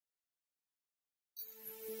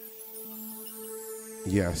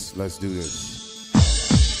Yes, let's do this.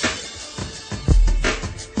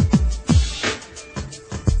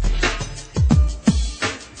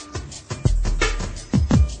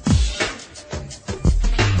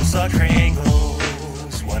 We saw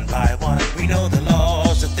triangles one by one. We know the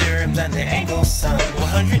laws, the theorems, and the angle sum.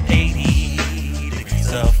 180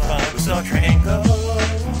 degrees of fun. We saw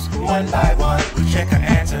triangles one by one. We check our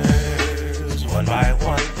answers one by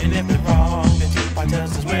one. And if they're wrong, then 2 by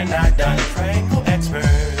testers, we're not done. Triangle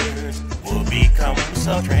experts will become. We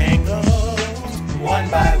saw triangles one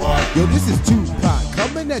by one. Yo, this is Tupac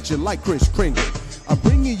coming at you like Kris Kringle. I'm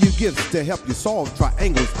bringing you gifts to help you solve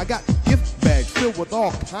triangles. I got gift bags filled with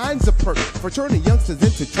all kinds of perks for turning youngsters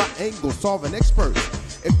into triangle solving experts.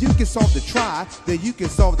 If you can solve the tri, then you can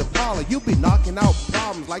solve the poly. You'll be knocking out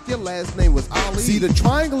problems like your last name was Ali. See, the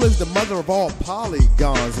triangle is the mother of all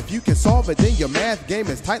polygons. If you can solve it, then your math game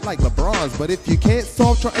is tight like Lebron's. But if you can't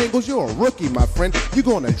solve triangles, you're a rookie, my friend. You're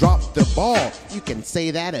gonna drop the ball. You can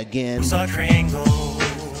say that again. We saw triangles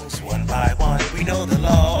one by one. We know the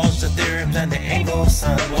laws, the theorems, and the angle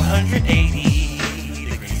sum. 180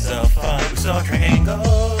 degrees of fun. We saw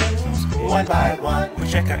triangles one by one. We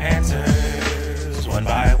check our answers one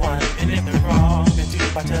by one. And if they're wrong, then 2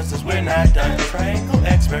 by testers, we're not done. Triangle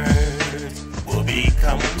experts will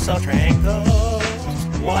become. We saw triangles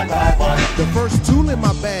one by one. The first tool in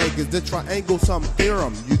my bag is the Triangle Sum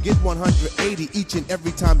Theorem. You get 180 each and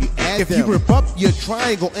every time you add them. If you rip up your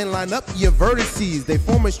triangle and line up your vertices, they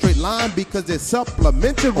form a straight line because they're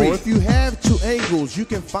supplementary. Or if you have 2 angles, you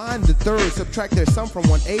can find the third, subtract their sum from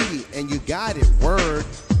 180, and you got it. Word,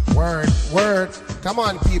 word, word. Come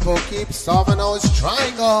on, people, keep solving those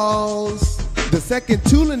triangles. The second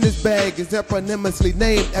tool in this bag is eponymously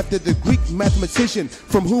named after the Greek mathematician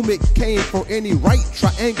from whom it came. For any right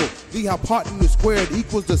triangle, the hypotenuse squared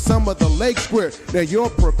equals the sum of the legs squared. Now you're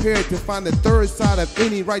prepared to find the third side of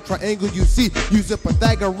any right triangle you see. Use the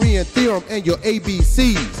Pythagorean Theorem and your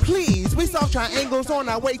ABCs. Please, we solve triangles on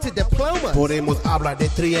our way to diplomas. Podemos hablar de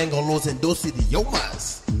triángulos en 2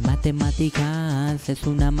 idiomas. Matemáticas es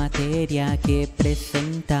una materia que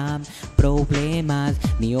presenta problemas.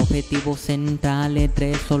 Mi objetivo central es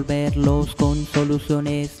resolverlos con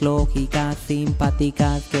soluciones lógicas,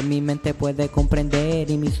 simpáticas, que mi mente puede comprender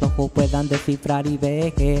y mis ojos puedan descifrar y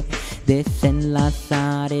ver.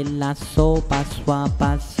 Desenlazar el lazo paso a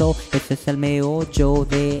paso, ese es el meollo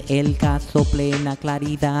del caso. Plena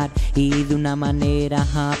claridad y de una manera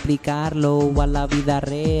aplicarlo a la vida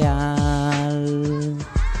real.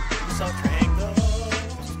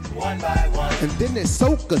 And then there's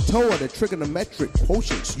Soh Cah Toa, the trigonometric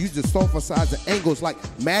quotients. Used to solve for sides and angles like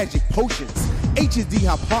magic potions. H is the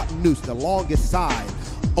hypotenuse, the longest side.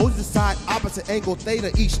 O is the side opposite angle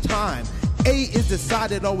theta each time. A is the side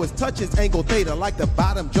that always touches angle theta, like the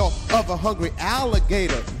bottom jaw of a hungry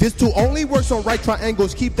alligator. This tool only works on right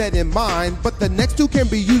triangles, keep that in mind. But the next two can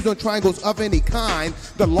be used on triangles of any kind.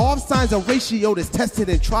 The law of sines and ratio is tested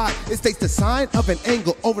and tried. It states the sine of an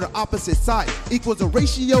angle over the opposite side equals a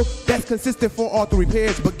ratio that's consistent for all 3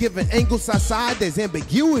 pairs. But given angle side side, there's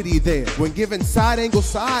ambiguity there. When given side angle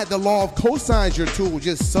side, the law of cosines your tool.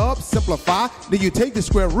 Just simplify, then you take the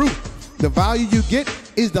square root. The value you get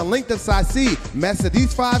is the length of side C. Master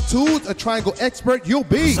these 5 tools, a triangle expert you'll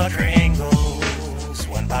be. We saw triangles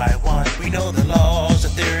one by one. We know the laws, the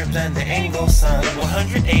theorems, and the angle sum.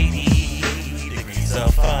 180 degrees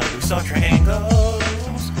of fun. We saw triangles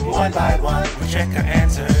one by one. We check our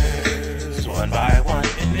answers one by one.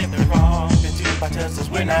 And if they're wrong, then 2 by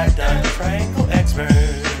testers, we're not done. Triangle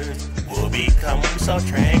experts will become. We saw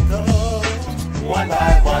triangles one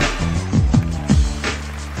by one.